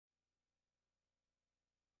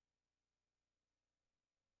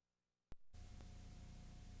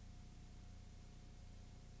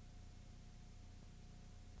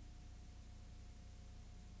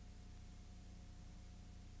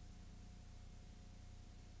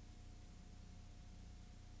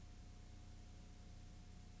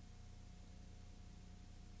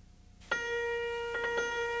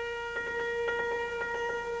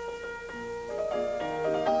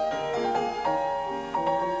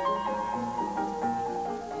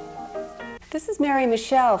This is Mary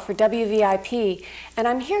Michelle for WVIP, and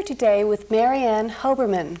I'm here today with Ann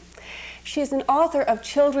Hoberman. She is an author of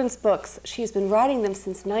children's books. She has been writing them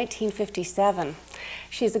since 1957.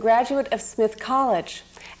 She is a graduate of Smith College,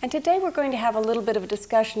 and today we're going to have a little bit of a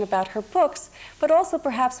discussion about her books, but also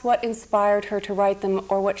perhaps what inspired her to write them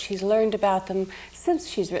or what she's learned about them since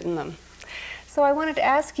she's written them. So I wanted to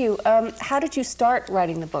ask you, how did you start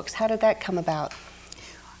writing the books? How did that come about?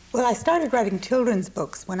 Well, I started writing children's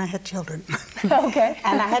books when I had children. Okay.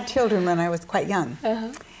 And I had children when I was quite young.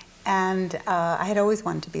 Uh-huh. And I had always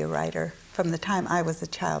wanted to be a writer from the time I was a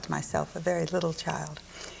child myself, a very little child.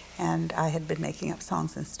 And I had been making up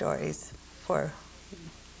songs and stories for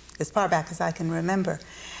as far back as I can remember.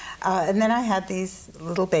 And then I had these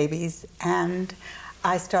little babies, and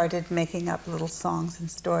I started making up little songs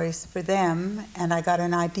and stories for them. And I got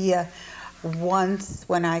an idea once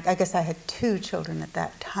when I guess I had 2 children at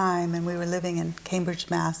that time, and we were living in Cambridge,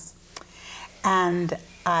 Mass. And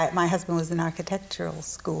my husband was in architectural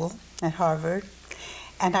school at Harvard,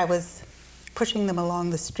 and I was pushing them along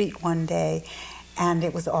the street one day, and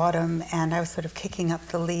it was autumn, and I was sort of kicking up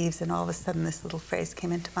the leaves, and all of a sudden this little phrase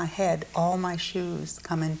came into my head: all my shoes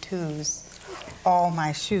come in twos. All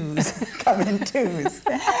my shoes come in twos.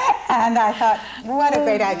 And I thought, what a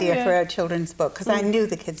great idea for a children's book, because I knew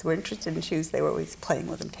the kids were interested in shoes. They were always playing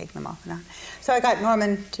with them, taking them off and on. So I got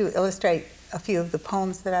Norman to illustrate a few of the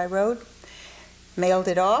poems that I wrote, mailed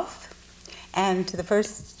it off, and to the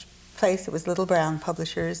first place, it was Little Brown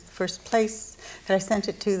Publishers, the first place that I sent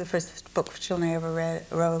it to, the first book for children I ever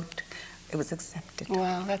wrote, it was accepted.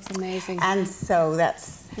 Wow, that's amazing. And so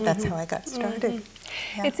that's how I got started.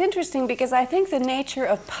 Yeah. It's interesting because I think the nature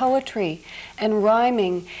of poetry and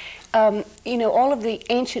rhyming, you know, all of the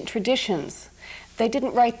ancient traditions, they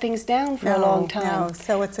didn't write things down for a long time. No,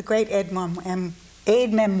 so it's a great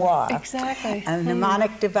aide-memoire. Exactly. A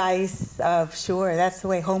mnemonic device of, sure, that's the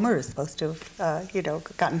way Homer is supposed to have, you know,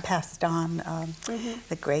 gotten passed on,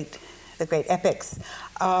 the great epics.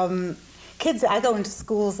 Kids, I go into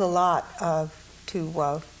schools a lot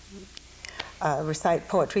to recite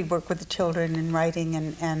poetry, work with the children in writing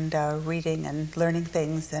and reading and learning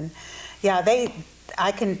things. And yeah,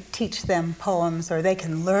 I can teach them poems, or they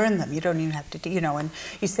can learn them. You don't even have to do, you know, and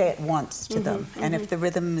you say it once to them. And if the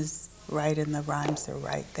rhythm is right and the rhymes are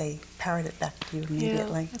right, they parrot it back to you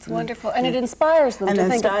immediately. Yeah, that's wonderful. And it inspires them and to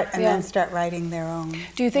then think then start writing their own.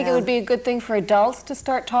 Do you think it would be a good thing for adults to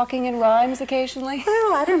start talking in rhymes occasionally?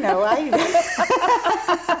 Well, I don't know. I don't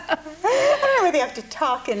know whether you have to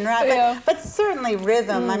talk in rhyme, but certainly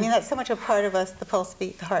rhythm. I mean, that's so much a part of us, the pulse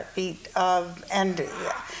beat, the heartbeat, and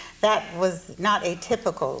that was not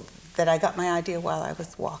atypical, that I got my idea while I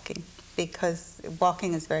was walking, because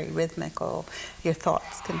walking is very rhythmical. Your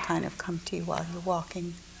thoughts can kind of come to you while you're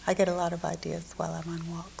walking. I get a lot of ideas while I'm on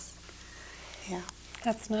walks. Yeah.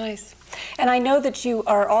 That's nice. And I know that you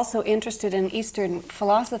are also interested in Eastern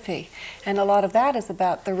philosophy, and a lot of that is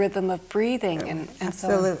about the rhythm of breathing and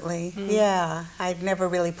absolutely. So on. Yeah. I'd never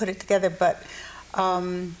really put it together, but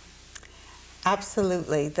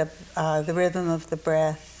absolutely, the rhythm of the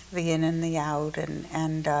breath, the in and the out,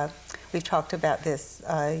 and we've talked about this,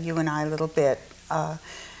 you and I, a little bit. I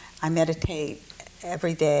meditate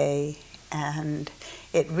every day, and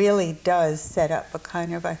it really does set up a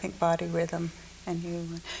kind of, I think, body rhythm.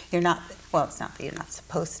 And you're not, well, it's not that you're not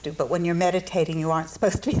supposed to, but when you're meditating, you aren't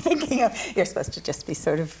supposed to be thinking of, you're supposed to just be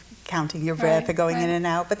sort of counting your breath or going in and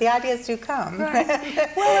out, but the ideas do come. Right.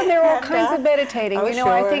 Well, and there are all kinds of meditating. Oh, you know,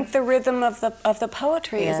 I think the rhythm of the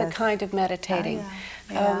poetry is a kind of meditating. Oh,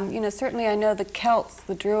 yeah. You know, certainly I know the Celts,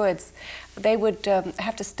 the Druids, they would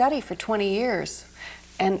have to study for 20 years.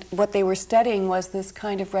 And what they were studying was this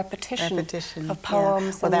kind of repetition of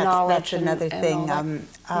poems and knowledge. That's another thing.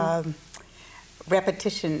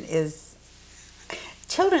 Repetition is,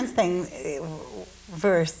 children's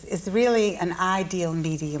verse is really an ideal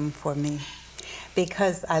medium for me,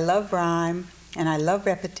 because I love rhyme and I love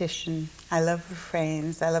repetition, I love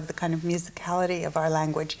refrains, I love the kind of musicality of our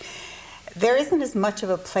language. There isn't as much of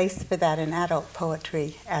a place for that in adult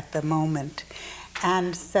poetry at the moment.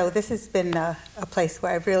 And so this has been a place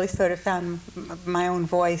where I've really sort of found my own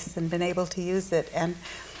voice and been able to use it. And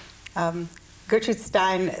Gertrude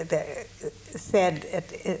Stein said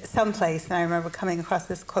at some place, and I remember coming across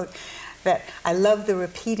this quote, that I love the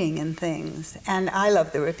repeating in things, and I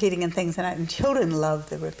love the repeating in things, and children love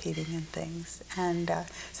the repeating in things. And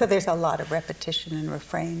so there's a lot of repetition and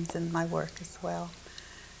refrains in my work as well.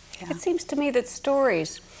 Yeah. It seems to me that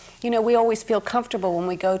stories, you know, we always feel comfortable when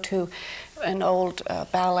we go to an old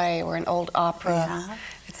ballet or an old opera.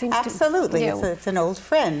 It seems absolutely. To, it's an old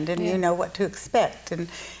friend, and yeah. you know what to expect. And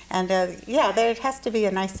yeah, there has to be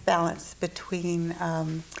a nice balance between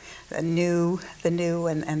the new,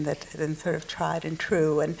 and sort of tried and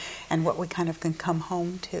true, and what we kind of can come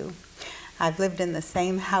home to. I've lived in the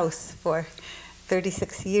same house for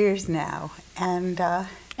 36 years now, and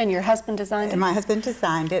your husband designed it? My husband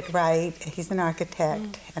designed it, right. He's an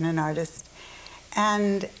architect and an artist.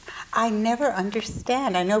 And I never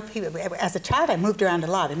understand. I know people, as a child I moved around a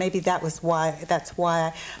lot, and maybe that's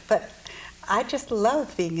why, but I just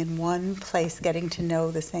love being in one place, getting to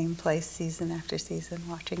know the same place season after season,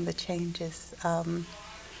 watching the changes.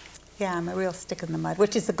 Yeah, I'm a real stick in the mud,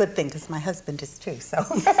 which is a good thing because my husband is too, so.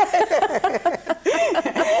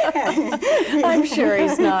 I'm sure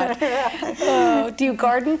he's not. Do you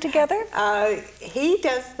garden together? He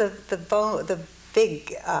does the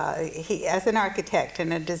big, as an architect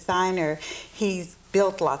and a designer, he's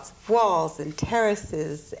built lots of walls and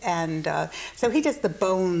terraces, and so he does the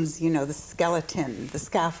bones, you know, the skeleton, the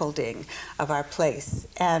scaffolding of our place,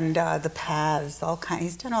 and the paths,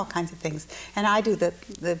 he's done all kinds of things, and I do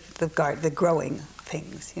the growing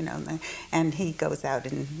things, you know, and he goes out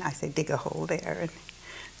and I say dig a hole there, and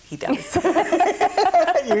he does,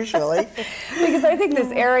 usually. Because I think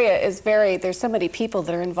this area is there's so many people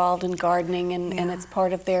that are involved in gardening, and it's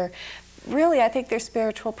part of their, really, I think their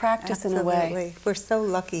spiritual practice. Absolutely. In a way. We're so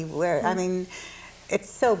lucky. I mean, it's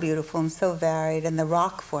so beautiful and so varied, and the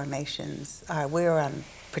rock formations, we're on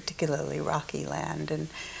particularly rocky land, and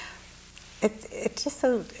it's just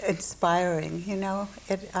so inspiring, you know.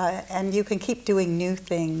 And you can keep doing new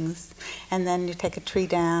things, and then you take a tree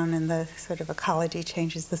down, and the sort of ecology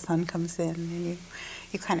changes. The sun comes in, and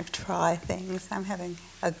you kind of try things. I'm having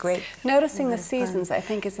a great noticing the seasons. I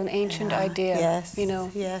think is an ancient idea. Yes, you know.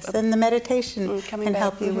 Yes, and the meditation can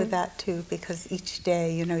help you with that too, because each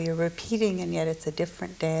day, you know, you're repeating, and yet it's a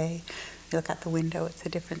different day. You look out the window, it's a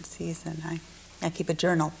different season. I keep a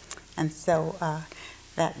journal, and so.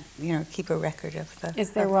 That, you know, keep a record of the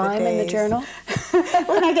Is there rhyme in the journal?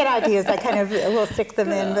 When I get ideas, I kind of will stick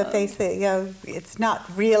them in, but they say, you know, it's not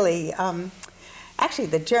really, actually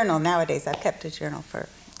the journal nowadays, I've kept a journal for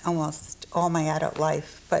almost all my adult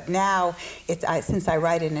life, but now, since I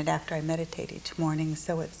write in it after I meditate each morning,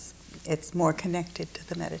 so it's more connected to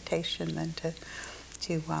the meditation than to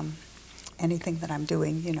anything that I'm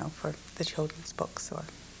doing, you know, for the children's books or...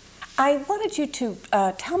 I wanted you to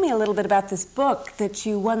tell me a little bit about this book that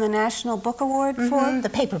you won the National Book Award for. The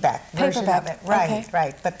paperback version of it. Right, okay.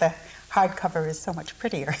 Right. But the hardcover is so much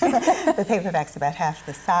prettier. The paperback's about half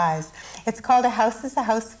the size. It's called A House is a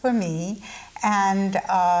House for Me, and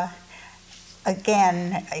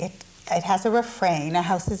again, it has a refrain, a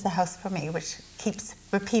house is a house for me, which keeps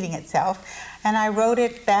repeating itself. And I wrote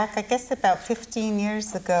it back, I guess, about 15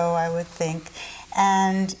 years ago, I would think.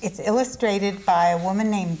 And it's illustrated by a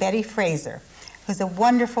woman named Betty Fraser, who's a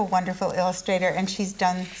wonderful, wonderful illustrator, and she's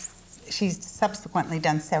subsequently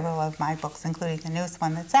done several of my books, including the newest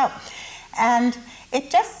one that's out. And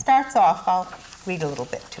it just starts off, I'll read a little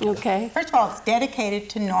bit to you. Okay. First of all, it's dedicated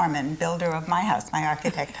to Norman, builder of my house, my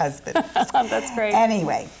architect husband. That's great.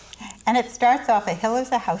 Anyway, and it starts off, a hill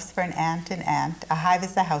is a house for an ant, a hive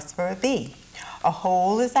is a house for a bee, a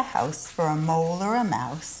hole is a house for a mole or a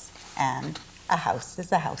mouse, and a house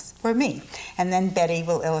is a house for me. And then Betty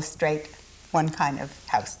will illustrate one kind of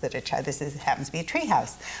house that happens to be a tree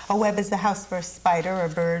house. A web is a house for a spider. A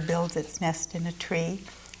bird builds its nest in a tree.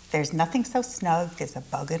 There's nothing so snug as a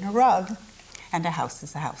bug in a rug. And a house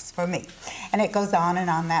is a house for me. And it goes on and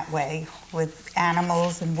on that way with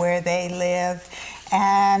animals and where they live.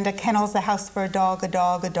 And a kennel's a house for a dog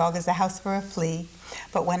is a house for a flea.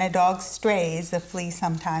 But when a dog strays, a flea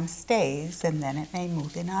sometimes stays, and then it may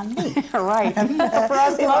move in on me. Right. For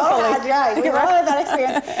us locally. Right. We've all had that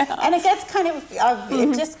experience. And it gets kind of,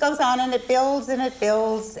 it just goes on and it builds and it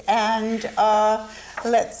builds. And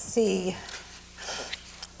let's see.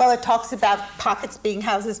 Well, it talks about pockets being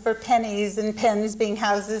houses for pennies and pens being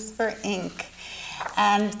houses for ink.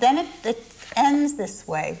 And then it ends this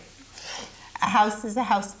way. A house is a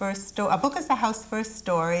house for a story. A book is a house for a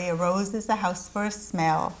story. A rose is a house for a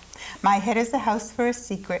smell. My head is a house for a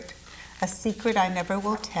secret I never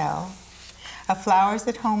will tell. A flower's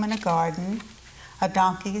at home in a garden. A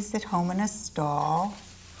donkey's at home in a stall.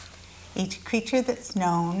 Each creature that's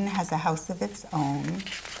known has a house of its own.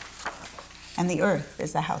 And the earth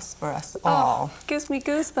is a house for us all. Oh, gives me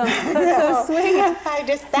goosebumps. That's so sweet.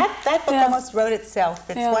 That book almost wrote itself.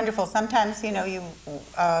 It's wonderful. Sometimes, you know,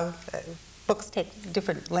 books take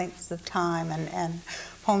different lengths of time, and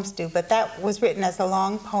poems do, but that was written as a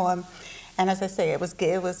long poem, and as I say, it was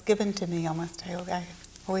given to me almost. I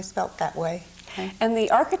always felt that way. And the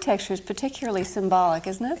architecture is particularly symbolic,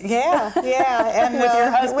 isn't it? Yeah, yeah. And with your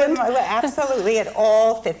husband? Absolutely, it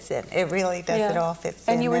all fits in. It really does. It all fits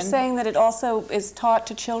in. And you were saying that it also is taught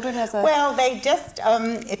to children as a... Well, they just,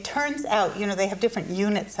 it turns out, you know, they have different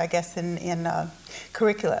units, I guess, in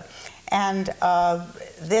curricula. And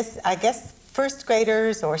this, I guess, first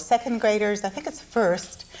graders or second graders, I think it's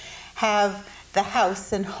first, have the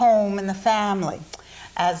house and home and the family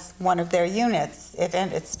as one of their units.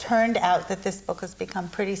 And it's turned out that this book has become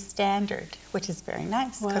pretty standard, which is very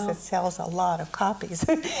nice because it sells a lot of copies.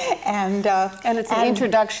 and it's an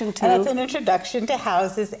introduction to... And it's an introduction to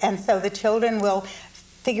houses, and so the children will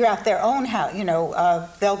figure out their own house, you know,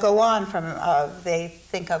 they'll go on from, they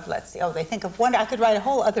think of, let's see, they think of one, I could write a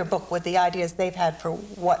whole other book with the ideas they've had for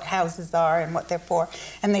what houses are and what they're for,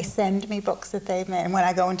 and they send me books that they've made, and when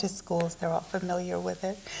I go into schools, they're all familiar with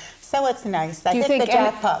it. So it's nice. I hit the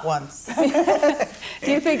jackpot once.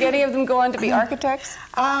 Do you think any of them go on to be architects?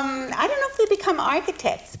 I don't know if they become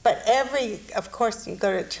architects, but of course,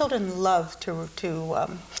 children love to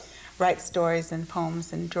write stories and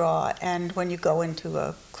poems and draw, and when you go into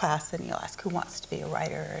a class and you'll ask who wants to be a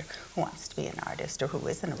writer or who wants to be an artist or who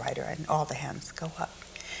isn't a writer, and all the hands go up.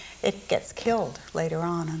 It gets killed later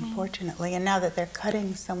on, unfortunately, and now that they're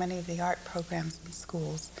cutting so many of the art programs in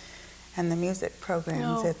schools and the music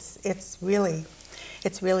programs, it's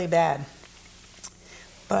really bad.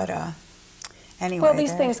 But anyway, well,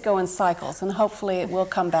 these things go in cycles, and hopefully it will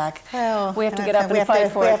come back. Well, we have to get up and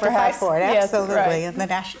fight for it, perhaps. We have to fight for it, absolutely. Yes, right. And the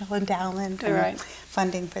National Endowment and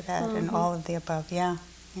funding for that and all of the above, yeah.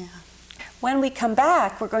 When we come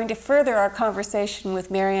back, we're going to further our conversation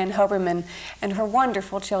with Ann Hoberman and her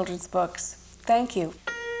wonderful children's books. Thank you.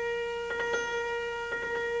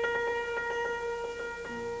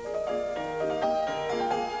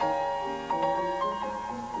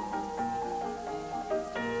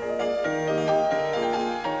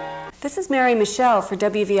 This is Mary Michelle for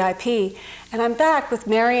WVIP, and I'm back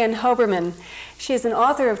with Ann Hoberman. She is an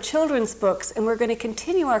author of children's books, and we're going to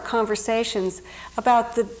continue our conversations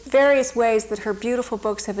about the various ways that her beautiful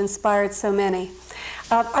books have inspired so many.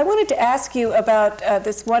 I wanted to ask you about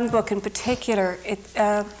this one book in particular.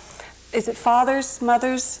 Is it Fathers,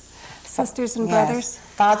 Mothers, Sisters, and Brothers?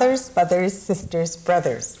 Fathers, Mothers, Sisters,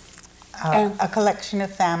 Brothers. A collection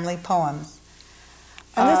of family poems.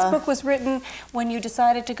 And this book was written when you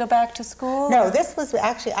decided to go back to school? No, this was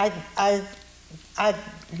actually, I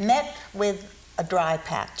met with a dry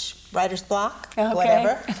patch, writer's block,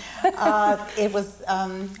 whatever. It was,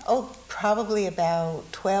 probably about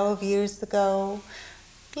 12 years ago,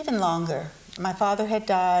 even longer. My father had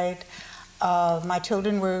died. My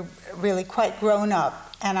children were really quite grown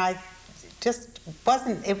up, and I just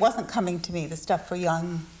it wasn't coming to me, the stuff for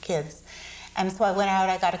young kids. And so I went out,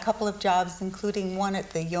 I got a couple of jobs, including one at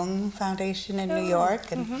the Jung Foundation in New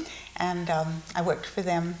York, and I worked for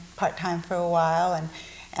them part-time for a while,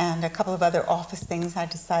 and a couple of other office things. I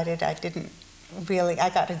decided I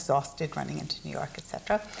got exhausted running into New York,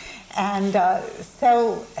 etc. And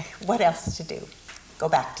so what else to do? Go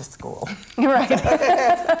back to school. Right.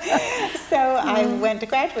 So I went to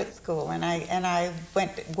graduate school, and I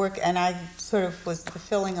went to work, and I sort of was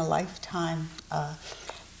fulfilling a lifetime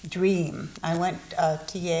dream. I went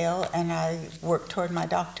to Yale, and I worked toward my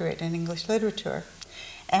doctorate in English literature,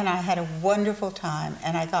 and I had a wonderful time,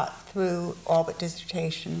 and I got through all but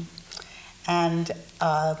dissertation. And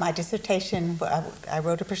my dissertation, I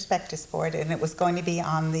wrote a prospectus for it, and it was going to be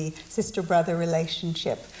on the sister-brother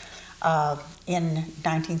relationship in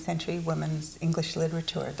 19th century women's English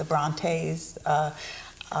literature, the Brontes,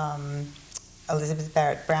 Elizabeth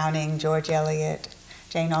Barrett Browning, George Eliot,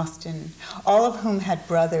 Jane Austen, all of whom had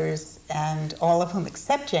brothers, and all of whom,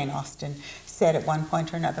 except Jane Austen, said at one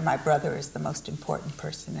point or another, my brother is the most important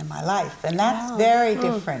person in my life. And that's very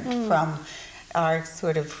different from our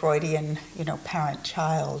sort of Freudian,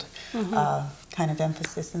 parent-child kind of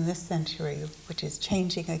emphasis in this century, which is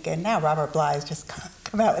changing again. Now Robert Bly's just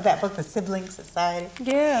come out with that book, The Sibling Society.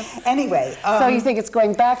 Yes. Anyway. So you think it's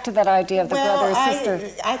going back to that idea of the brother or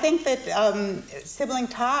sister? I think that sibling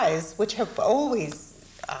ties, which have always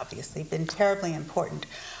obviously been terribly important,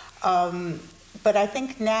 but I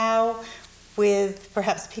think now with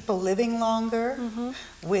perhaps people living longer,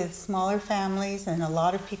 with smaller families, and a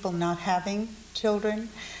lot of people not having children,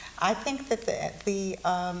 I think that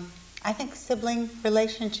I think sibling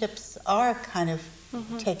relationships are kind of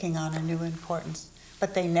taking on a new importance,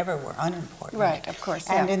 but they never were unimportant. Right, of course.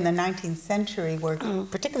 And in the 19th century,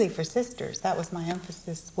 particularly for sisters, that was my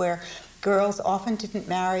emphasis, where girls often didn't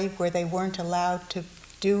marry, where they weren't allowed to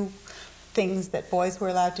do things that boys were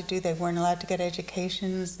allowed to do. They weren't allowed to get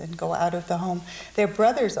educations and go out of the home. Their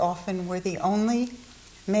brothers often were the only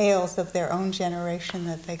males of their own generation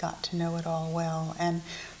that they got to know at all well. And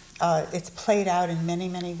it's played out in many,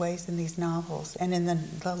 many ways in these novels and in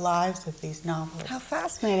the lives of these novels. How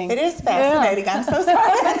fascinating. It is fascinating. Yeah. I'm so sorry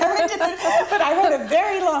I never did it, but I wrote a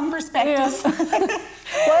very long perspective. Yes.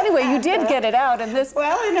 Well, anyway, you did get it out in this.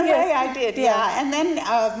 Well, in a yes. way I did, yeah. And then,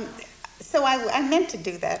 so I meant to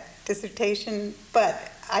do that dissertation,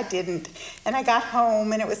 but I didn't. And I got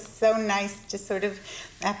home, and it was so nice to sort of,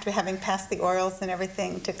 after having passed the orals and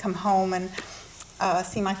everything, to come home and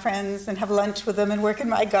see my friends and have lunch with them and work in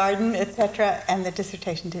my garden, etc. And the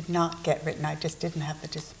dissertation did not get written. I just didn't have the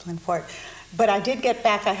discipline for it. But I did get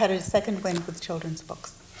back. I had a second wind with children's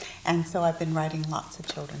books. And so I've been writing lots of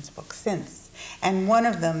children's books since. And one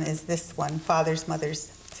of them is this one, Fathers,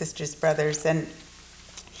 Mothers, Sisters, Brothers. And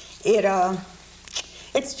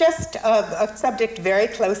it's just a subject very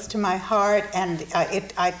close to my heart. And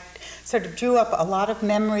I sort of drew up a lot of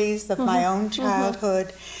memories of my own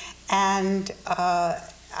childhood. And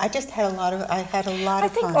I just had a lot of fun with it. I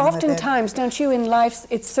think oftentimes, don't you, in life,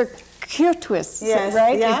 it's circuitous, yes,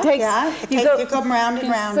 right? Yeah, it takes, yeah. You go round and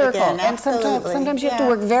round again. And sometimes you have to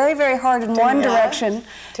work very, very hard in one direction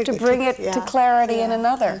to bring it to clarity in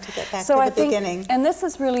another. And to get back so to I the think, beginning. and this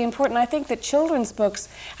is really important. I think that children's books,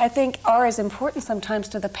 I think, are as important sometimes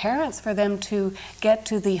to the parents for them to get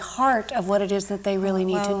to the heart of what it is that they really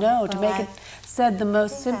need to know, to make it said the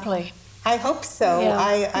most simply. I hope so.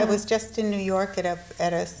 Yeah. I was just in New York at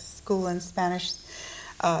a school in Spanish,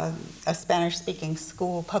 a Spanish-speaking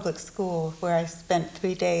school, public school, where I spent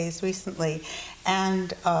 3 days recently,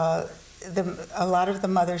 and a lot of the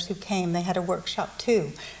mothers who came, they had a workshop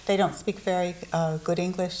too. They don't speak very good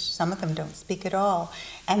English. Some of them don't speak at all,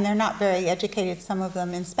 and they're not very educated, some of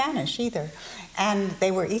them, in Spanish either. And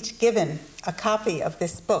they were each given a copy of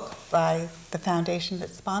this book by the foundation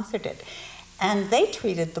that sponsored it, and they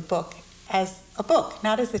treated the book as a book,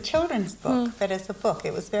 not as a children's book, but as a book.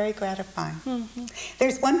 It was very gratifying.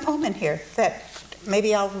 There's one poem in here that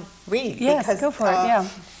maybe I'll read. Yes, because, go for it, yeah.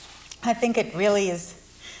 I think it really is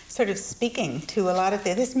sort of speaking to a lot of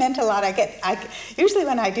this meant a lot. Usually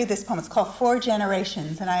when I do this poem, it's called 4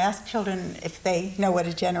 Generations, and I ask children if they know what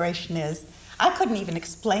a generation is. I couldn't even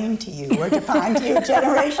explain to you or define to you a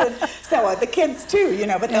generation. So the kids too,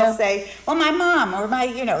 but they'll say, well, my mom or my,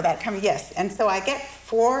 that kind of, yes. And so I get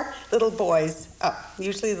 4 little boys,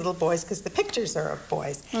 usually little boys because the pictures are of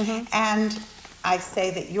boys. And I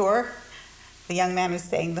say that you're the young man who's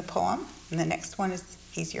saying the poem, and the next one is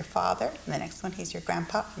he's your father, and the next one he's your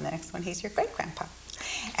grandpa, and the next one he's your great-grandpa.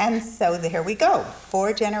 And so here we go,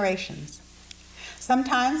 4 generations.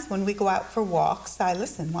 Sometimes when we go out for walks, I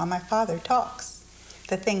listen while my father talks.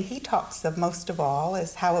 The thing he talks of most of all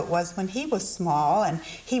is how it was when he was small and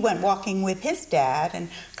he went walking with his dad, and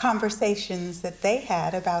conversations that they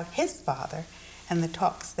had about his father and the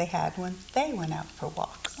talks they had when they went out for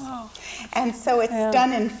walks. Oh. And so it's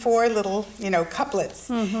done in 4 little,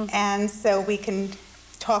 couplets. And so we can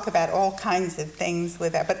talk about all kinds of things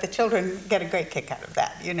with that. But the children get a great kick out of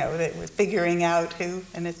that, that was figuring out who,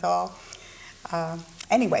 and it's all.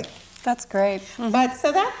 Anyway. That's great. But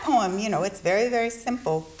so that poem, it's very, very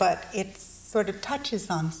simple, but it sort of touches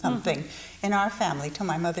on something in our family. Till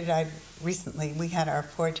my mother died recently, we had our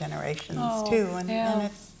 4 generations too, and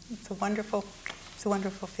it's a wonderful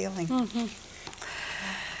feeling.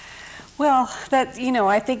 Well,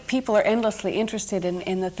 I think people are endlessly interested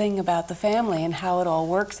in the thing about the family and how it all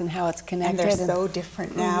works and how it's connected. And they're so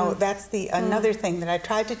different now. That's another thing that I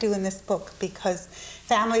tried to do in this book, because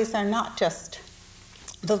families are not just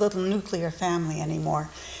the little nuclear family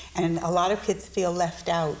anymore. And a lot of kids feel left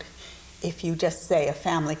out if you just say a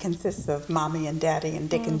family consists of mommy and daddy and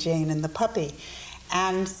Dick and Jane and the puppy.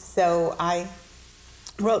 And so I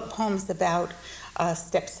wrote poems about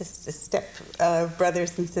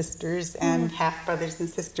brothers and sisters and half brothers and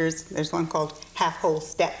sisters. There's one called Half Whole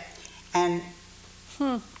Step, and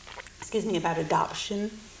about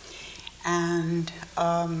adoption and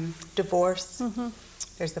divorce.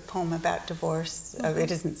 There's a poem about divorce.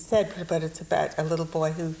 It isn't said, but it's about a little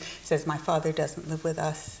boy who says, my father doesn't live with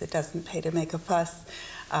us. It doesn't pay to make a fuss,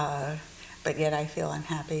 but yet I feel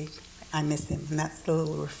unhappy. I miss him, and that's the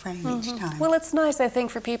little refrain each time. Well, it's nice, I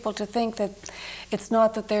think, for people to think that it's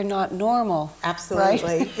not that they're not normal. Absolutely.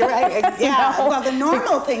 Right? You're right. Yeah, well, the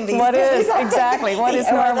normal thing these days. What is, exactly, what is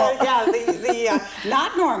normal? The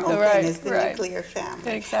not normal thing is the nuclear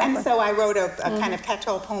family. Exactly. And so I wrote a kind of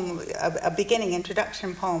catch-all poem, a beginning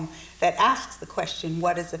introduction poem that asks the question,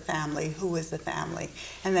 what is a family, who is a family,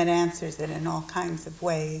 and then answers it in all kinds of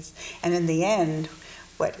ways. And in the end,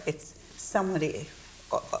 it's somebody,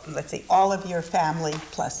 let's say all of your family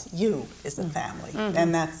plus you is a family,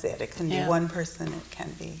 and that's it. It can be one person, it can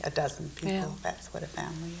be a dozen people. Yeah. That's what a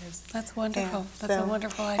family is. That's wonderful. Yeah. That's a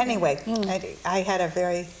wonderful idea. Anyway, I had a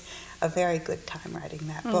very good time writing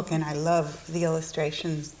that book, and I love the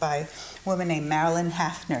illustrations by a woman named Marilyn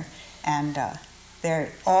Hafner, and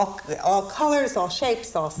they're all colors, all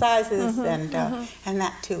shapes, all sizes, and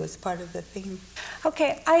that too is part of the theme.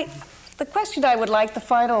 Okay, the question I would like, the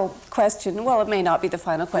final question, well, it may not be the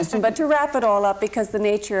final question, but to wrap it all up, because the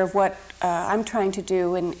nature of what I'm trying to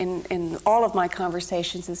do in all of my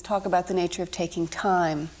conversations is talk about the nature of taking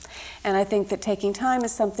time. And I think that taking time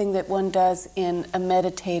is something that one does in a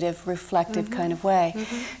meditative, reflective kind of way.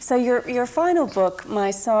 So your final book,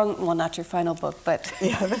 My Song, well, not your final book, but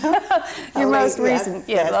your most recent,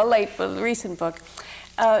 recent book,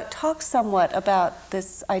 talks somewhat about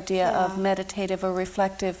this idea of meditative or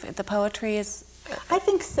reflective. The poetry is... I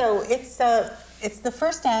think so. It's the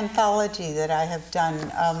first anthology that I have done.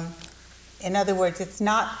 In other words, it's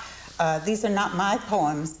not, these are not my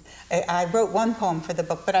poems. I wrote one poem for the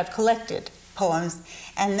book, but I've collected poems.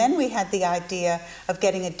 And then we had the idea of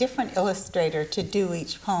getting a different illustrator to do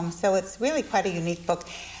each poem. So it's really quite a unique book.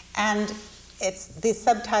 And the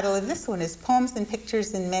subtitle of this one is Poems and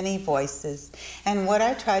Pictures in Many Voices. And what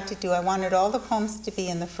I tried to do, I wanted all the poems to be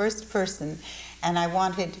in the first person, and I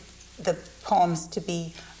wanted the poems to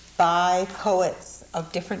be by poets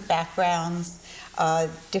of different backgrounds,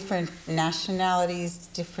 different nationalities,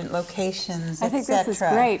 different locations, I think this is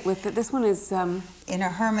great. This one is... In a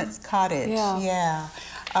Hermit's Cottage, yeah.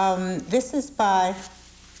 This is by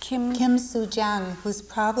Kim Soo-jang, who's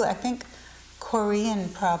probably, I think, Korean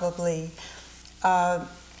probably.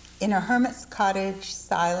 In a hermit's cottage,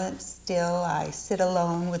 silent, still, I sit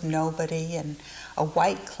alone with nobody, and a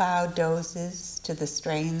white cloud dozes to the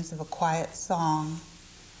strains of a quiet song.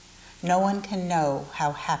 No one can know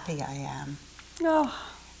how happy I am. Oh.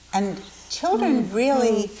 And children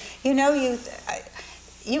really, you know,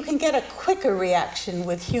 you can get a quicker reaction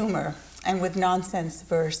with humor and with nonsense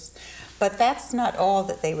verse, but that's not all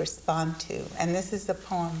that they respond to. And this is a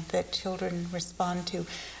poem that children respond to.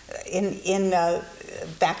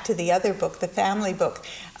 Back to the other book, the family book,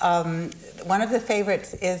 one of the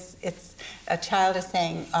favorites is, a child is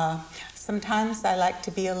saying, sometimes I like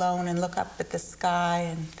to be alone and look up at the sky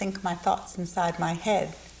and think my thoughts inside my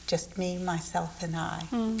head, just me, myself, and I.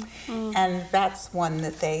 And that's one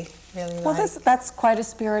that they really like. Well, that's quite a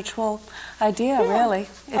spiritual idea, really.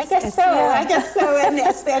 I guess so.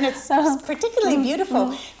 And it's particularly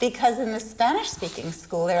beautiful because in the Spanish-speaking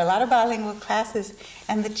school, there are a lot of bilingual classes,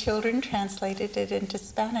 and the children translated it into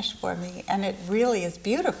Spanish for me, and it really is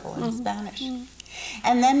beautiful in Spanish.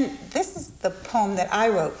 And then this is the poem that I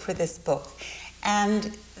wrote for this book,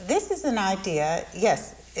 and this is an idea,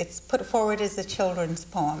 yes, it's put forward as a children's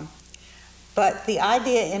poem, but the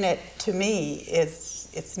idea in it, to me, is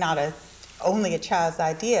it's not only a child's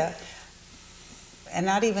idea, and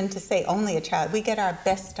not even to say only a child. We get our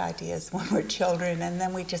best ideas when we're children, and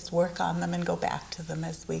then we just work on them and go back to them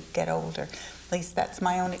as we get older. At least that's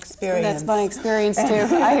my own experience. That's my experience, too.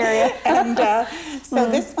 I hear you. And so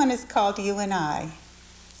this one is called You and I.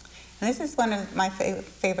 And this is one of my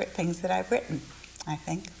favorite things that I've written, I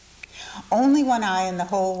think. Only one I in the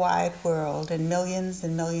whole wide world, and millions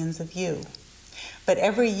of you. But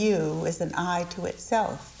every you is an I to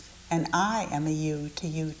itself, and I am a you to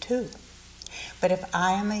you too. But if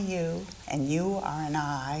I am a you, and you are an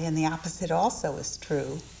I, and the opposite also is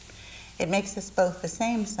true, it makes us both the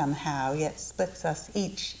same somehow, yet splits us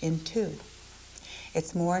each in two.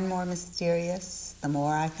 It's more and more mysterious, the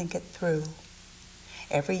more I think it through.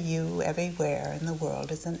 Every you, everywhere in the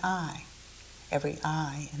world is an I. Every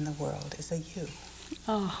I in the world is a you.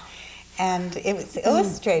 Oh. And it was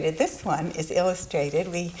illustrated. This one is illustrated.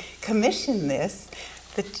 We commissioned this.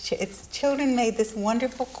 Children made this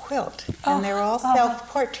wonderful quilt, and they're all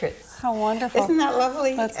self-portraits. How wonderful. Isn't that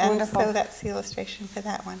lovely? That's wonderful. So that's the illustration for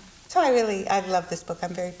that one. So I love this book.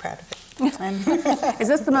 I'm very proud of it. Is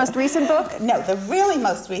this the most recent book? No, the really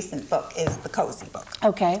most recent book is the Cozy book.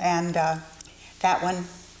 Okay. And that one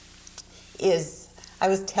is, I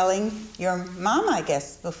was telling your mom, I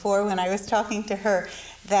guess, before when I was talking to her,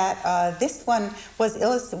 that this one was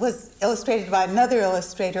illustrated by another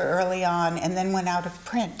illustrator early on, and then went out of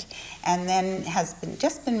print, and then has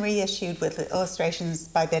just been reissued with illustrations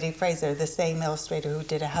by Betty Fraser, the same illustrator who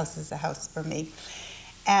did A House is a House for me.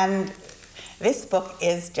 And this book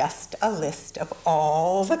is just a list of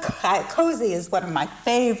all the... Cozy is one of my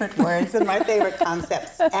favorite words and my favorite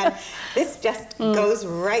concepts. And this just goes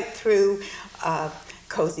right through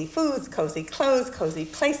cozy foods, cozy clothes, cozy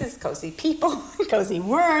places, cozy people, cozy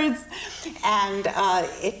words, and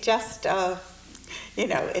it just, you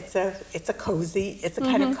know, it's a cozy, it's a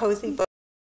kind of cozy book.